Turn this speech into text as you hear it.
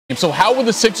So how would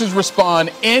the Sixers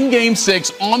respond in Game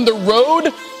 6 on the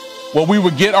road? Well, we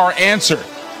would get our answer.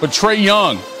 But Trae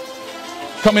Young,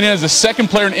 coming in as the second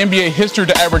player in NBA history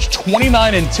to average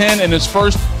 29 and 10 in his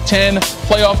first 10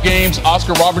 playoff games.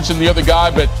 Oscar Robertson, the other guy,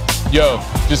 but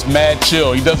just mad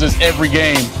chill. He does this every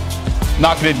game,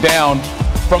 knocking it down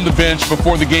from the bench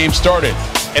before the game started.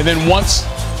 And then once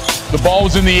the ball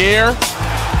was in the air,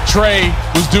 Trae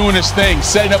was doing his thing,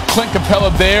 setting up Clint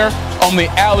Capella there on the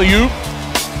alley-oop.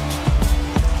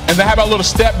 And then how about a little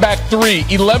step back three?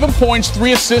 11 points,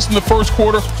 3 assists in the first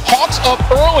quarter. Hawks up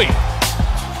early.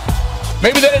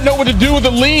 Maybe they didn't know what to do with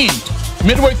the lead.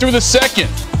 Midway through the second,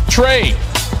 Trae,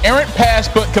 errant pass,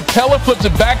 but Capella flips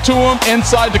it back to him,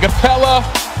 inside to Capella.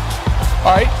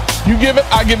 All right, you give it,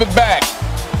 I give it back.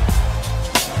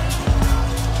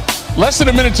 Less than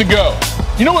a minute to go.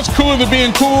 You know what's cooler than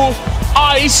being cool?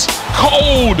 Ice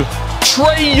cold.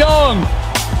 Trae Young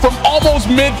from almost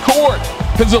midcourt.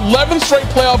 His 11th straight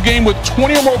playoff game with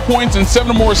 20 or more points and 7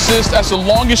 or more assists. That's the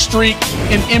longest streak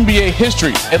in NBA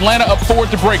history. Atlanta up 4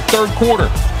 to break, third quarter.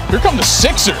 Here come the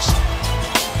Sixers.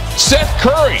 Seth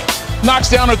Curry knocks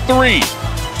down a 3.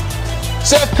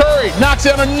 Seth Curry knocks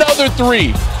down another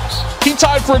 3. He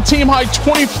tied for a team-high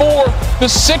 24. The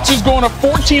Sixers go on a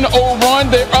 14-0 run.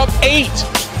 They're up 8.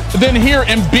 Then here,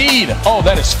 Embiid. Oh,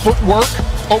 that is footwork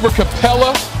over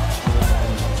Capella.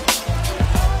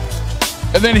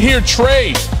 And then here,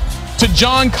 Trae to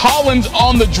John Collins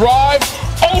on the drive.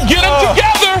 Oh, get them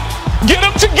together. Get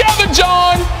them together,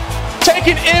 John.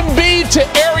 Taking Embiid to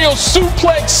aerial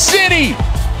suplex city.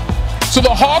 So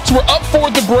the Hawks were up 4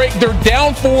 at the break. They're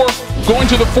down 4 going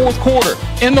to the fourth quarter.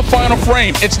 In the final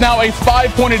frame, it's now a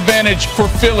 5-point advantage for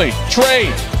Philly.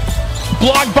 Trae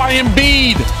blocked by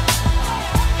Embiid.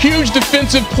 Huge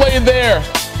defensive play there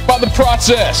by the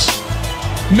process.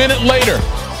 Minute later,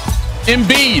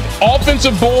 Embiid,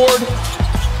 offensive board,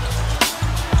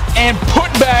 and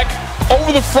put back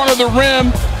over the front of the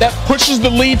rim. That pushes the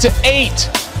lead to 8.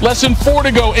 Less than 4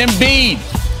 to go. Embiid,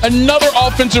 another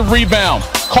offensive rebound.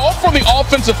 Call for the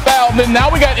offensive foul. And then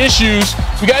now we got issues.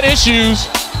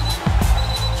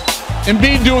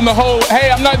 Embiid doing the whole,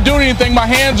 hey, I'm not doing anything. My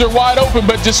hands are wide open,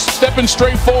 but just stepping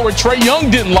straight forward. Trae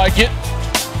Young didn't like it.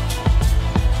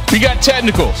 We got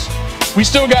technicals. We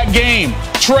still got game.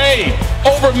 Trae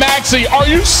over Maxey. Are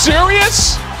you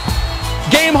serious?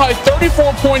 Game high,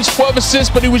 34 points, 12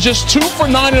 assists, but he was just 2 for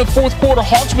 9 in the fourth quarter.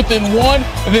 Hawks within 1.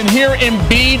 And then here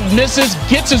Embiid misses,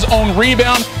 gets his own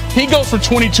rebound. He goes for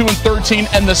 22 and 13,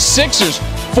 and the Sixers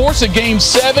force a Game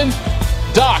 7.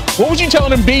 Doc, what was you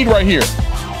telling Embiid right here?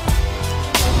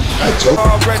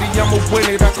 Already I'm a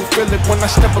winner, I can feel it when I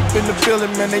step up in the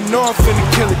building, man. They know I'm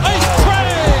finna kill it. It's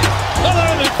Trae!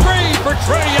 Another 3 for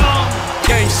Trae Young.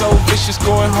 Game so vicious,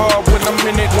 going hard when I'm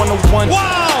in it 1-on-1.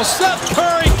 Wow, Seth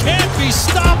Curry can't be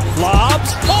stopped.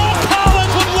 Lobs. Oh,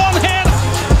 Collins with one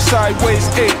hand. Sideways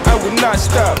 8, I will not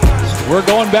stop. We're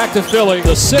going back to Philly.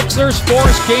 The Sixers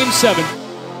force Game 7.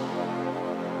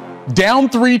 Down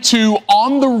 3-2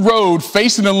 on the road,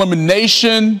 facing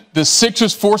elimination. The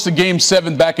Sixers force a Game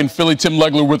 7 back in Philly. Tim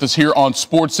Legler with us here on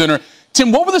SportsCenter.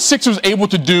 Tim, what were the Sixers able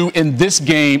to do in this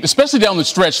game, especially down the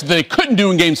stretch, that they couldn't do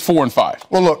in Games 4 and 5?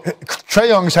 Well, look, Trae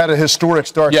Young's had a historic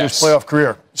start to his playoff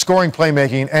career, scoring,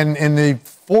 playmaking, and in the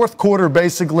fourth quarter,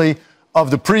 basically, of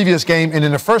the previous game, and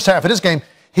in the first half of this game,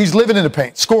 he's living in the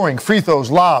paint, scoring, free throws,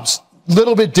 lobs.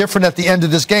 Little bit different at the end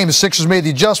of this game. The Sixers made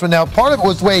the adjustment. Now, part of it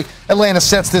was the way Atlanta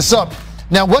sets this up.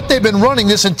 Now, what they've been running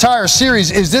this entire series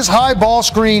is this high ball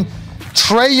screen,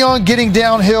 Trae Young getting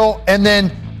downhill, and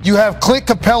then you have Clint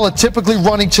Capella typically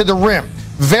running to the rim.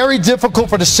 Very difficult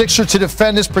for the Sixers to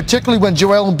defend this, particularly when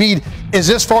Joel Embiid is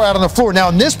this far out on the floor. Now,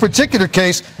 in this particular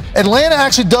case, Atlanta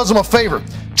actually does them a favor.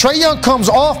 Trae Young comes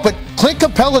off, but Clint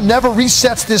Capella never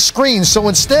resets this screen. So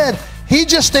instead, he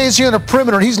just stays here on the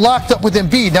perimeter, and he's locked up with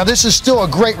Embiid. Now, this is still a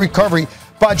great recovery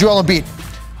by Joel Embiid.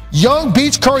 Young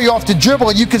beats Curry off the dribble,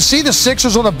 and you can see the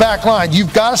Sixers on the back line.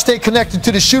 You've got to stay connected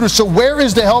to the shooter. So where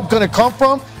is the help going to come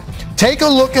from? Take a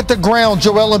look at the ground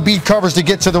Joel Embiid covers to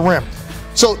get to the rim.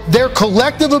 So their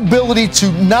collective ability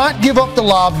to not give up the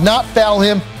lob, not foul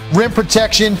him, rim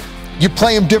protection, you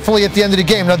play him differently at the end of the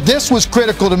game. Now, this was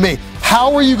critical to me.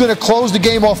 How are you going to close the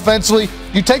game offensively?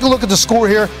 You take a look at the score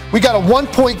here. We got a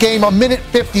 1-point game, a minute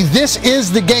 50. This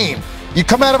is the game. You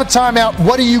come out of a timeout,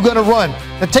 what are you going to run?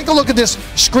 Now, take a look at this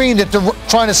screen that they're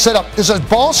trying to set up. There's a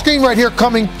ball screen right here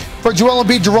coming for Joel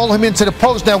Embiid to roll him into the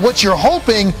post. Now, what you're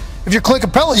hoping, if you're Clint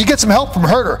Capella, you get some help from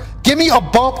Herter. Give me a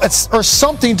bump or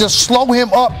something to slow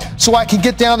him up so I can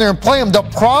get down there and play him. The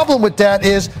problem with that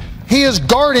is he is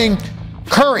guarding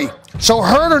Curry. So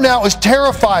Herter now is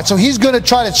terrified. So he's going to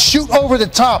try to shoot over the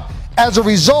top. As a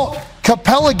result,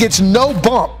 Capella gets no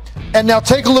bump. And now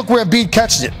take a look where Embiid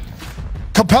catches it.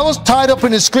 Capella's tied up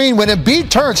in his screen. When Embiid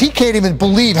turns, he can't even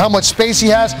believe how much space he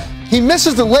has. He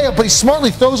misses the layup, but he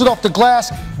smartly throws it off the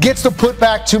glass, gets the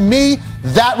putback. To me,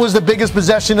 that was the biggest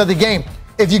possession of the game.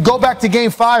 If you go back to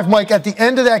Game 5, Mike, at the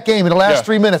end of that game, in the last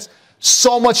 3 minutes,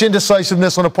 so much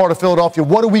indecisiveness on the part of Philadelphia.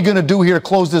 What are we going to do here to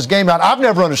close this game out? I've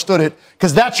never understood it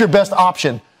because that's your best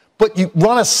option. But you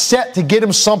run a set to get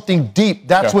him something deep.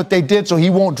 That's what they did so he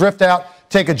won't drift out,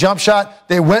 take a jump shot.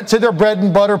 They went to their bread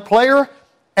and butter player,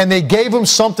 and they gave him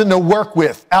something to work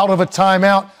with out of a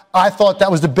timeout. I thought that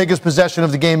was the biggest possession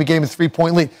of the game. He gave him a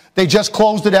 3-point lead. They just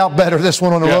closed it out better, this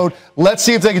one on the road. Let's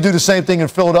see if they can do the same thing in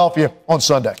Philadelphia on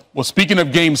Sunday. Well, speaking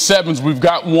of Game 7s, we've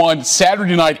got one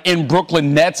Saturday night in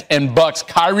Brooklyn, Nets and Bucks.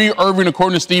 Kyrie Irving,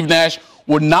 according to Steve Nash,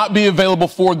 will not be available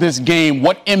for this game.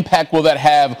 What impact will that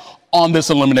have on this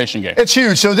elimination game? It's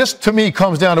huge. So this, to me,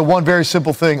 comes down to one very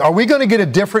simple thing. Are we going to get a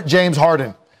different James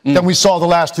Harden than we saw the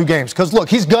last 2 games? Because, look,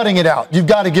 he's gutting it out. You've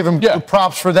got to give him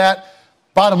props for that.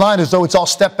 Bottom line is, though, it's all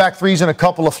step-back threes and a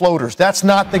couple of floaters. That's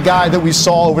not the guy that we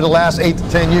saw over the last 8 to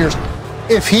 10 years.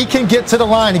 If he can get to the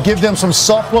line and give them some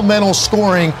supplemental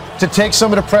scoring to take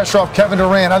some of the pressure off Kevin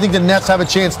Durant, I think the Nets have a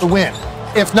chance to win.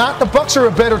 If not, the Bucks are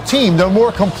a better team. They're a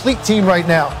more complete team right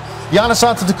now. Giannis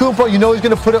Antetokounmpo, you know he's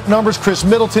going to put up numbers. Chris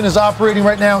Middleton is operating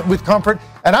right now with comfort.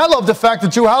 And I love the fact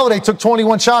that Jrue Holiday took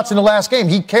 21 shots in the last game.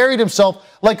 He carried himself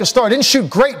like a star. Didn't shoot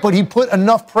great, but he put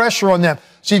enough pressure on them.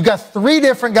 So you've got 3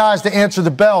 different guys to answer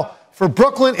the bell. For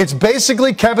Brooklyn, it's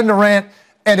basically Kevin Durant.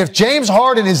 And if James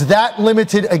Harden is that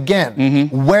limited again,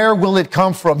 where will it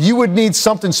come from? You would need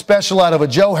something special out of a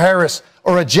Joe Harris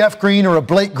or a Jeff Green or a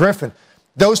Blake Griffin.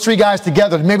 Those 3 guys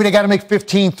together, maybe they got to make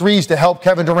 15 threes to help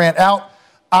Kevin Durant out.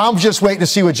 I'm just waiting to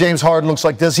see what James Harden looks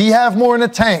like. Does he have more in the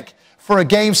tank for a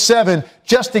Game 7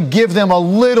 just to give them a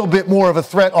little bit more of a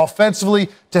threat offensively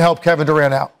to help Kevin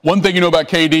Durant out? One thing you know about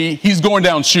KD, he's going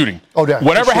down shooting. Oh, yeah.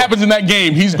 Whatever happens in that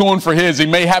game, he's going for his. He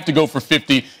may have to go for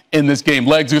 50 in this game.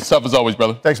 Legs, good stuff as always,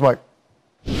 brother. Thanks, Mike.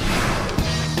 All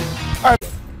right.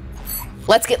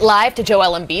 Let's get live to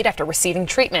Joel Embiid after receiving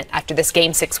treatment after this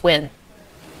Game 6 win.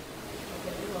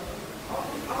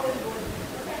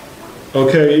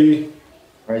 Okay.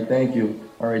 All right, thank you.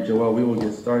 All right, Joel, we will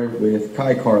get started with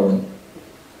Kai Carlin.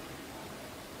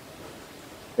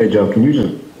 Hey, Joe, can you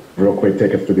just real quick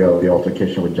take us through the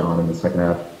altercation with John in the second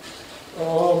half?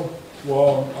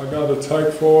 Well, I got a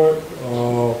tag for it,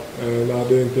 and I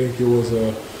didn't think it was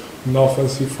an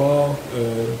offensive foul.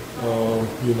 And,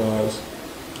 you know,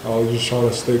 I was just trying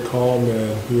to stay calm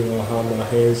and, you know, have my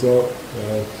hands up.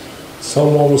 And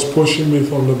someone was pushing me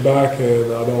from the back,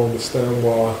 and I don't understand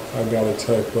why I got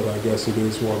attacked, but I guess it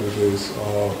is what it is.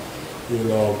 You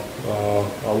know,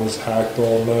 I was hacked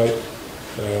all night,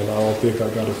 and I don't think I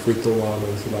got a free throw line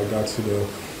until I got to the,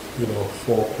 you know,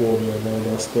 4th quarter and all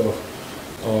that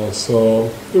stuff. So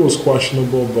it was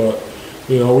questionable, but,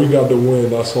 you know, we got the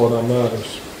win. That's all that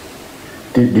matters.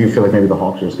 Do you feel like maybe the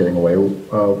Hawks are just getting away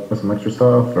with some extra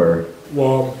stuff, or?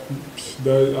 Well,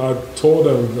 I told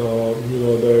them, you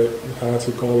know, they had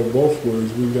to call it both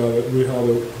ways. We had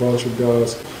a bunch of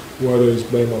guys, whether it's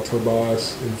Ben or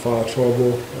Tobias, in foul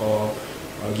trouble.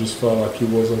 I just felt like he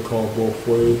wasn't called both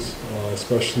ways,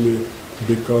 especially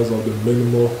because of the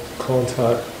minimal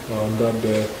contact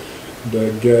that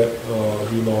they get,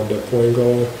 you know, on the point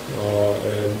guard.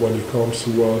 And when it comes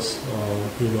to us,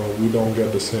 you know, we don't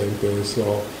get the same thing.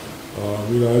 So,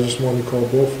 you know, I just want to call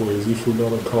both ways. If we're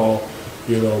going to call,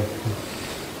 you know,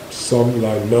 some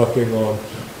like nothing on,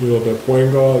 you know, the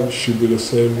point guard, it should be the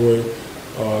same way.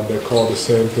 They call the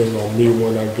same thing on me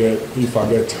when if I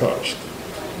get touched.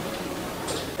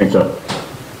 Thanks, Joe.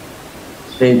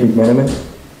 Dave McMenamin.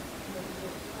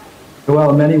 Well,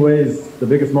 in many ways, the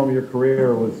biggest moment of your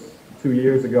career was 2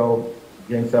 years ago,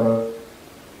 Game 7.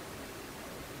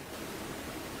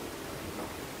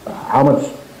 How much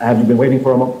have you been waiting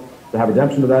for to have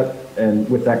redemption of that? And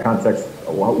with that context,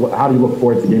 how do you look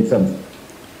forward to Game 7?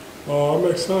 I'm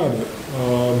excited.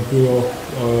 You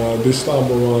know, this time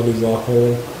around is at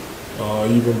home.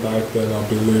 Even back then, I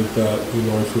believe that, you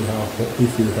know, if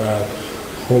we had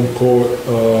home court,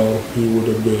 it would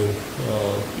have been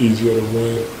easier to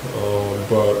win.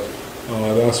 But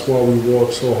that's why we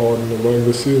worked so hard in the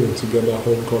regular season to get that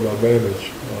home court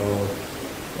advantage.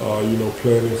 You know,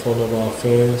 playing in front of our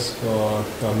fans.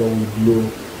 I know we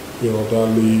blew, you know, that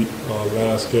lead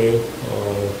last game.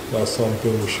 That's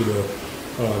something we should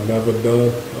have never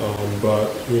done.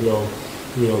 But you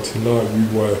know, tonight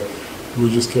we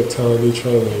just kept telling each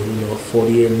other, you know,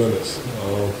 48 minutes.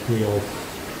 You know,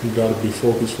 we got to be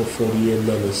focused for 48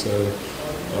 minutes, and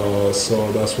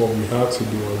so that's what we had to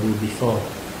do, and we'll be fine.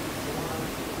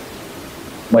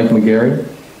 Mike McGarry.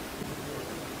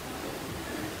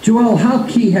 Joel, how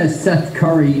key has Seth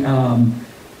Curry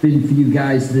been for you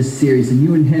guys this series? And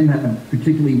you and him have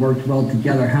particularly worked well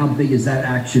together. How big has that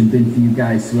action been for you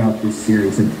guys throughout this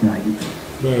series and tonight?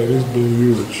 Man, it's been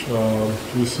huge.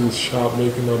 Just his shot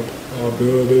making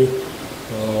ability.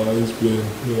 He's been,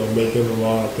 making a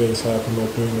lot of things happen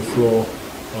opening the floor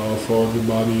for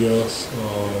everybody else.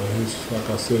 He's, like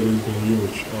I said, he's been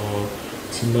huge.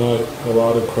 Tonight, a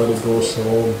lot of credit goes to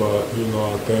him, but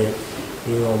I think,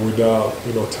 without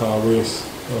Tyrese,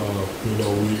 we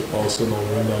also don't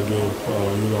win that game.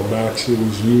 Maxey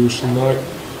was huge tonight.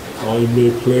 He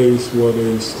made plays, whether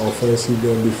it's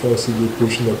offensively and defensively,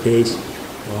 pushing the pace.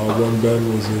 When Ben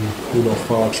was in,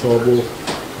 foul trouble,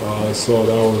 so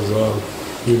that was,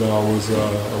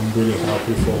 I'm really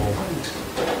happy for him.